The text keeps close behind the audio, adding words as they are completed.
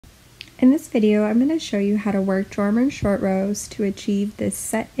In this video, I'm going to show you how to work German short rows to achieve this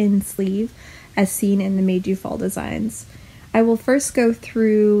set-in sleeve as seen in the Maid You Fall designs. I will first go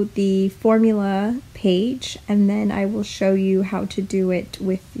through the formula page and then I will show you how to do it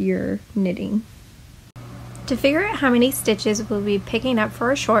with your knitting. To figure out how many stitches we'll be picking up for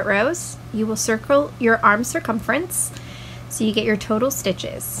our short rows, you will circle your arm circumference so you get your total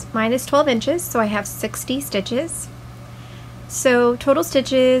stitches. Mine is 12 inches, so I have 60 stitches. So total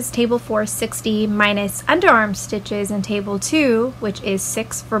stitches, table 4 is 60 minus underarm stitches in table 2, which is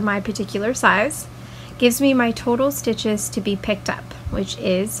 6 for my particular size, gives me my total stitches to be picked up, which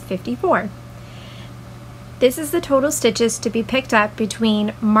is 54. This is the total stitches to be picked up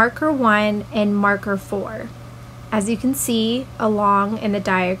between marker 1 and marker 4, as you can see along in the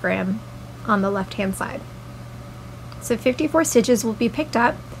diagram on the left hand side. So 54 stitches will be picked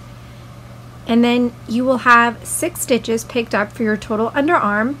up, and then you will have 6 stitches picked up for your total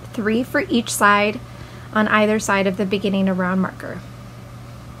underarm, 3 for each side on either side of the beginning around marker.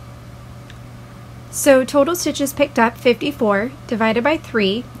 So total stitches picked up, 54, divided by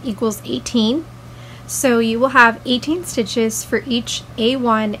 3 equals 18. So you will have 18 stitches for each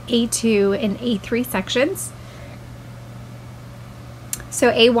A1, A2, and A3 sections.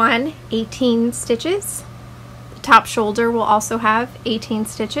 So A1, 18 stitches. The top shoulder will also have 18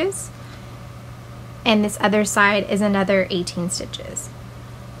 stitches. And this other side is another 18 stitches.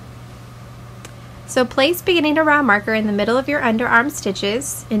 So place beginning around marker in the middle of your underarm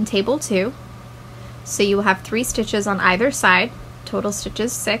stitches in table 2. So you will have 3 stitches on either side, total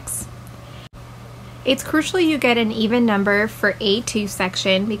stitches 6. It's crucial you get an even number for A2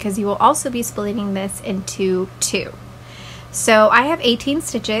 section because you will also be splitting this into 2. So I have 18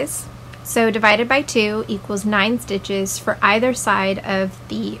 stitches, so divided by 2 equals 9 stitches for either side of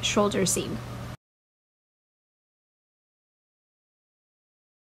the shoulder seam.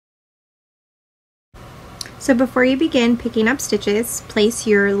 So before you begin picking up stitches, place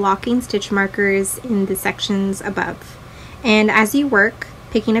your locking stitch markers in the sections above. And as you work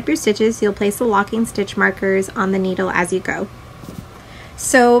picking up your stitches, you'll place the locking stitch markers on the needle as you go.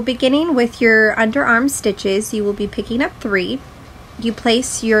 So beginning with your underarm stitches, you will be picking up 3. You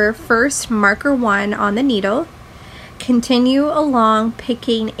place your first marker 1 on the needle. Continue along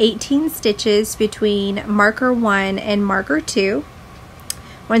picking 18 stitches between marker 1 and marker 2.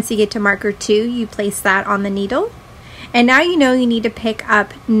 Once you get to marker 2, you place that on the needle. And now you know you need to pick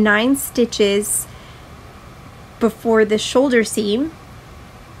up 9 stitches before the shoulder seam.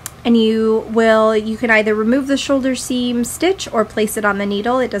 And you can either remove the shoulder seam stitch or place it on the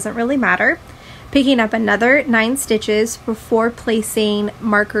needle, it doesn't really matter. Picking up another 9 stitches before placing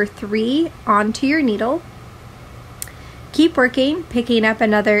marker 3 onto your needle. Keep working, picking up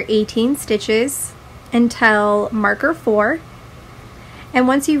another 18 stitches until marker 4. And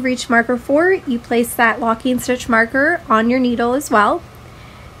once you reach marker 4, you place that locking stitch marker on your needle as well.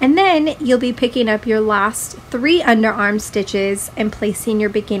 And then you'll be picking up your last 3 underarm stitches and placing your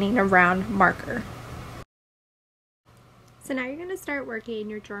beginning around marker. So now you're going to start working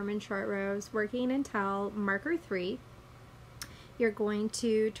your German short rows, working until marker 3. You're going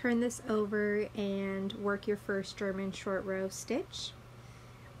to turn this over and work your first German short row stitch,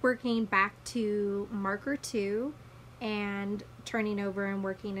 working back to marker 2 and turning over and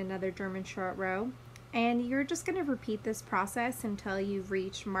working another German short row. And you're just going to repeat this process until you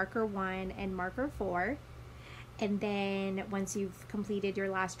reach marker 1 and marker 4. And then once you've completed your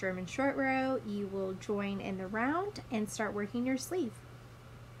last German short row, you will join in the round and start working your sleeve.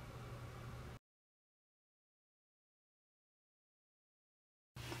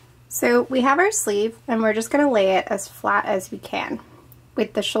 So we have our sleeve and we're just going to lay it as flat as we can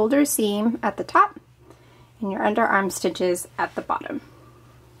with the shoulder seam at the top and your underarm stitches at the bottom.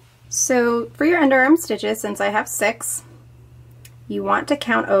 So for your underarm stitches, since I have 6, you want to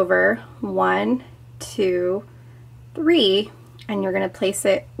count over 1, 2, 3, and you're going to place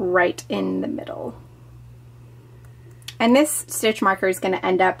it right in the middle. And this stitch marker is going to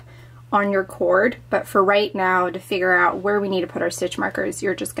end up on your cord, but for right now, to figure out where we need to put our stitch markers,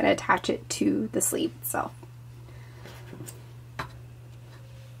 you're just going to attach it to the sleeve itself.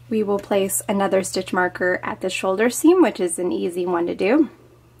 We will place another stitch marker at the shoulder seam, which is an easy one to do.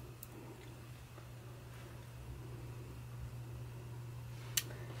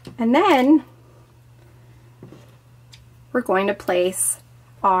 And then we're going to place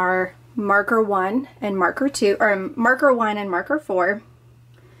our marker 1 and marker 2, or marker 1 and marker 4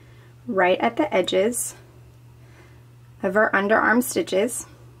 right at the edges of our underarm stitches.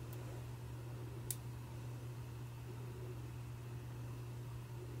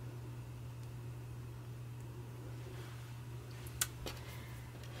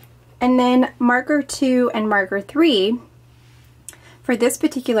 And then marker 2 and marker 3, for this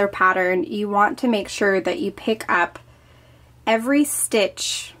particular pattern, you want to make sure that you pick up every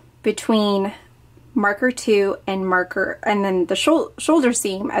stitch between marker 2 and then the shoulder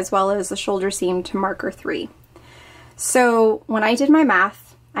seam, as well as the shoulder seam to marker 3. So when I did my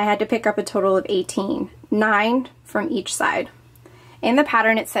math, I had to pick up a total of 18, 9 from each side. In the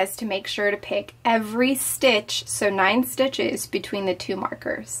pattern, it says to make sure to pick every stitch, so 9 stitches between the 2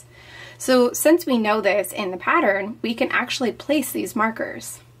 markers. So since we know this in the pattern, we can actually place these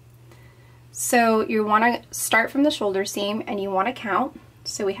markers. So you want to start from the shoulder seam and you want to count.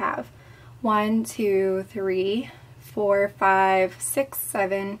 So we have 1, 2, 3, 4, 5, 6,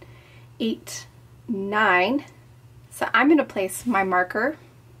 7, 8, 9. So I'm going to place my marker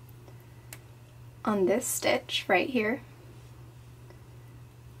on this stitch right here.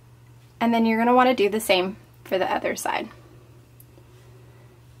 And then you're going to want to do the same for the other side.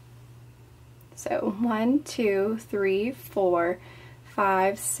 So 1, 2, 3, 4,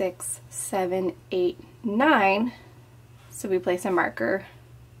 5, 6, 7, 8, 9. So we place a marker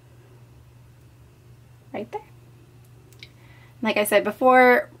right there. Like I said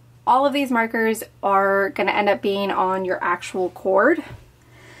before, all of these markers are going to end up being on your actual cord.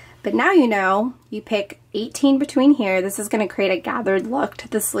 But now you know, you pick 18 between here. This is going to create a gathered look to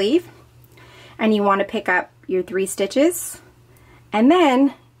the sleeve. And you want to pick up your 3 stitches. And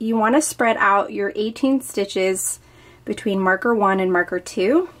then you want to spread out your 18 stitches between marker 1 and marker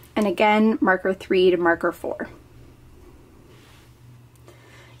 2, and again marker 3 to marker 4.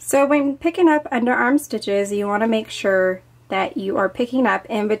 So when picking up underarm stitches, you want to make sure that you are picking up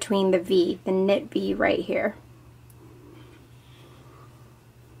in between the V, the knit V right here.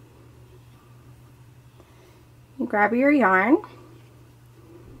 You grab your yarn,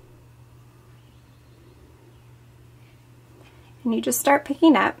 and you just start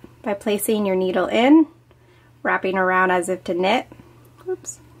picking up by placing your needle in, wrapping around as if to knit.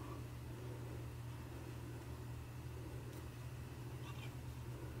 Oops.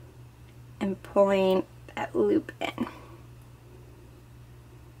 And pulling that loop in.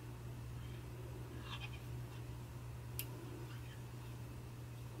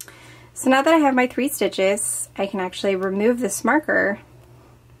 So now that I have my 3 stitches, I can actually remove this marker,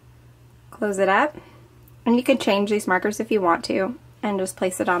 close it up, and you can change these markers if you want to, and just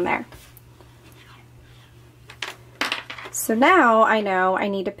place it on there. So now I know I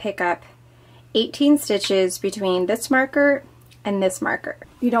need to pick up 18 stitches between this marker and this marker.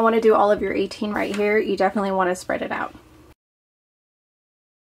 You don't want to do all of your 18 right here, you definitely want to spread it out.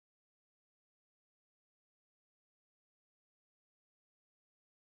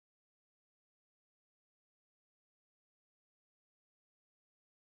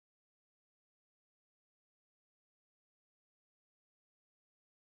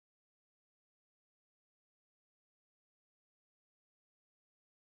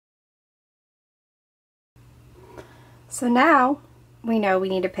 So now we know we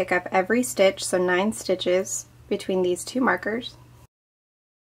need to pick up every stitch, so 9 stitches between these 2 markers.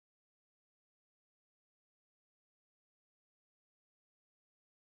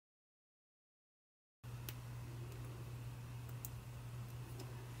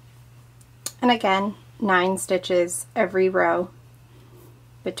 And again, 9 stitches every row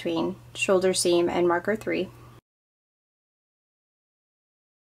between shoulder seam and marker 3.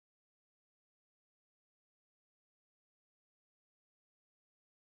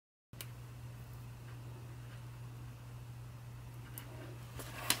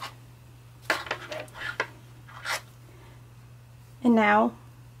 And now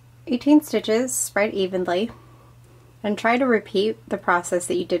 18 stitches spread evenly, and try to repeat the process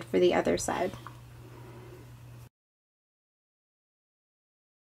that you did for the other side.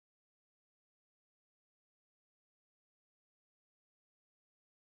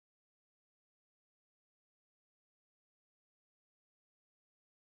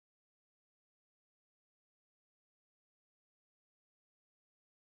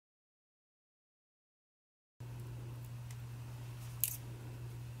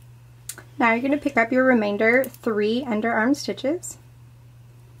 Now you're going to pick up your remainder 3 underarm stitches.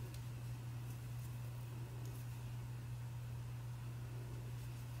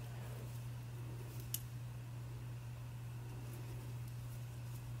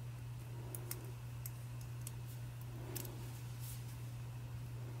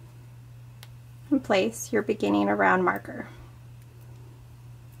 And place your beginning around marker.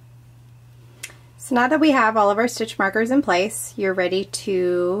 So now that we have all of our stitch markers in place, you're ready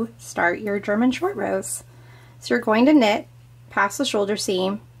to start your German short rows. So you're going to knit past the shoulder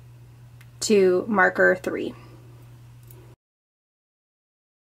seam to marker 3.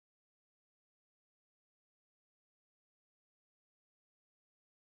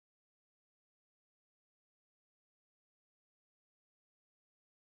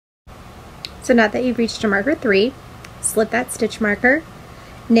 So now that you've reached to marker 3, slip that stitch marker,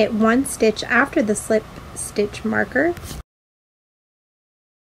 knit 1 stitch after the slip stitch marker,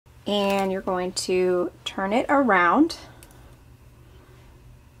 and you're going to turn it around,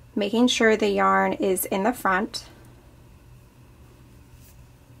 making sure the yarn is in the front.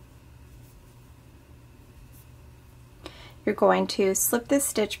 You're going to slip this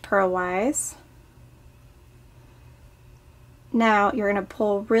stitch purlwise. Now you're going to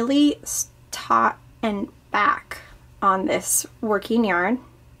pull really taut and back on this working yarn,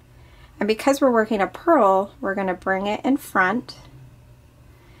 and because we're working a purl, we're going to bring it in front,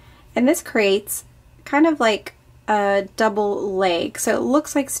 and this creates kind of like a double leg, so it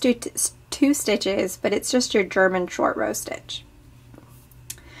looks like two stitches, but it's just your German short row stitch.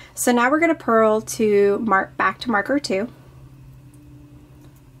 So now we're going to purl to back to marker 2.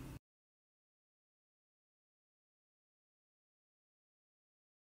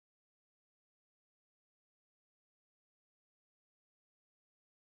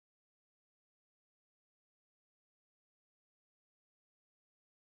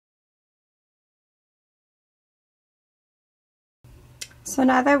 So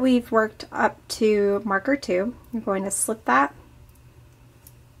now that we've worked up to marker 2, you're going to slip that,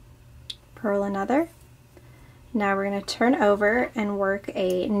 purl another. Now we're going to turn over and work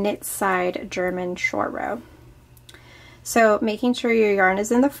a knit side German short row. So making sure your yarn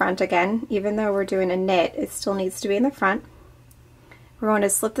is in the front again, even though we're doing a knit, it still needs to be in the front. We're going to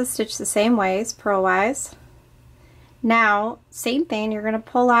slip the stitch the same ways, purlwise. Now, same thing, you're going to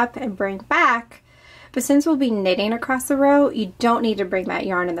pull up and bring back. But since we'll be knitting across the row, you don't need to bring that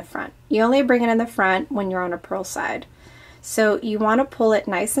yarn in the front. You only bring it in the front when you're on a purl side. So you want to pull it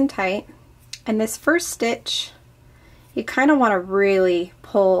nice and tight. And this first stitch, you kind of want to really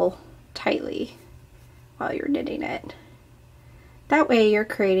pull tightly while you're knitting it. That way you're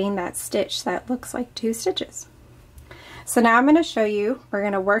creating that stitch that looks like 2 stitches. So now I'm going to show you, we're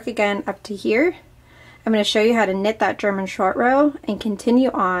going to work again up to here. I'm going to show you how to knit that German short row and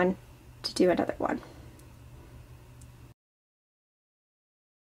continue on to do another one.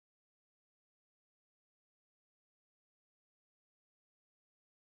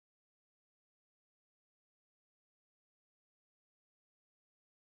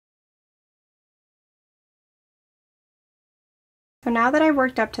 So now that I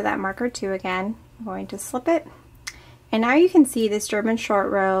worked up to that marker 2 again, I'm going to slip it. And now you can see this German short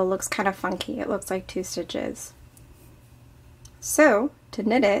row looks kind of funky. It looks like 2 stitches. So to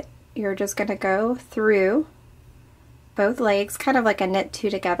knit it, you're just going to go through both legs, kind of like a knit 2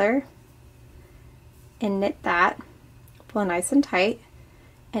 together, and knit that, pull nice and tight.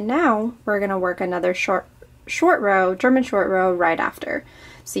 And now we're going to work another short row, German short row right after.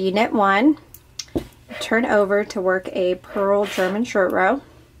 So you knit 1, turn over to work a purl German short row,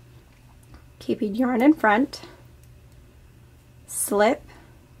 keeping yarn in front, slip,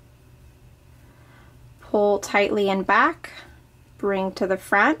 pull tightly in back, bring to the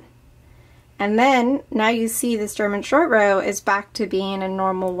front, and then now you see this German short row is back to being a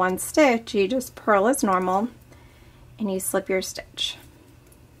normal 1 stitch. You just purl as normal and you slip your stitch.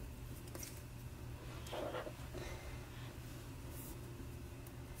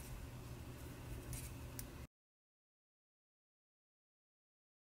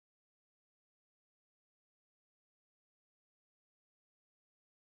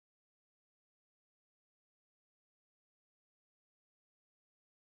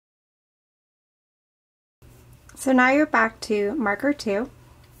 So now you're back to marker 2.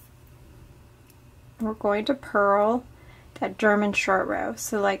 We're going to purl that German short row.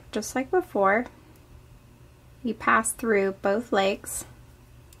 So just like before, you pass through both legs,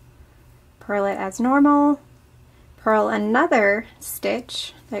 purl it as normal, purl another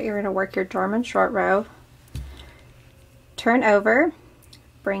stitch that you're going to work your German short row, turn over,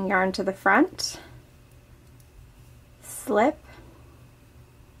 bring yarn to the front, slip,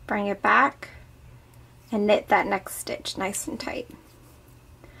 bring it back, and knit that next stitch nice and tight.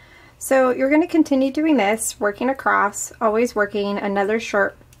 So you're going to continue doing this, working across, always working another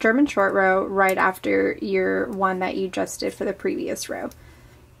German short row right after your one that you just did for the previous row.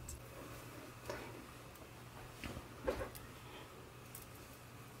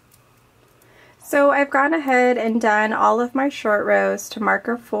 So I've gone ahead and done all of my short rows to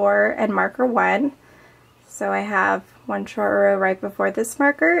marker 4 and marker 1. So I have 1 short row right before this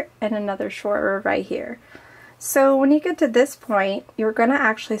marker and another short row right here. So when you get to this point, you're going to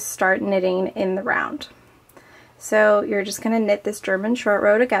actually start knitting in the round. So you're just going to knit this German short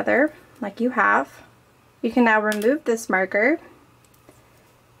row together like you have. You can now remove this marker,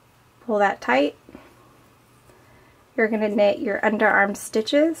 pull that tight. You're going to knit your underarm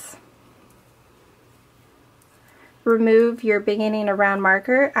stitches, remove your beginning of round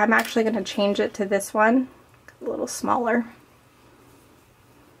marker. I'm actually going to change it to this one, a little smaller.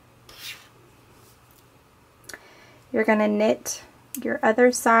 You're going to knit your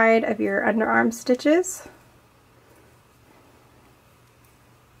other side of your underarm stitches.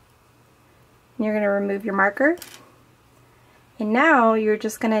 You're going to remove your marker. And now you're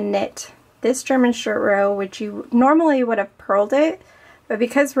just going to knit this German short row, which you normally would have purled it, but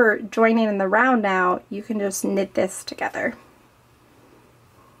because we're joining in the round now, you can just knit this together.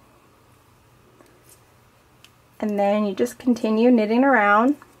 And then you just continue knitting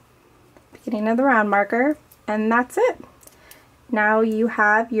around, beginning of the round marker, and that's it. Now you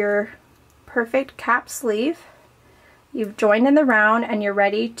have your perfect cap sleeve. You've joined in the round and you're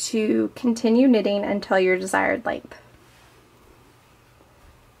ready to continue knitting until your desired length.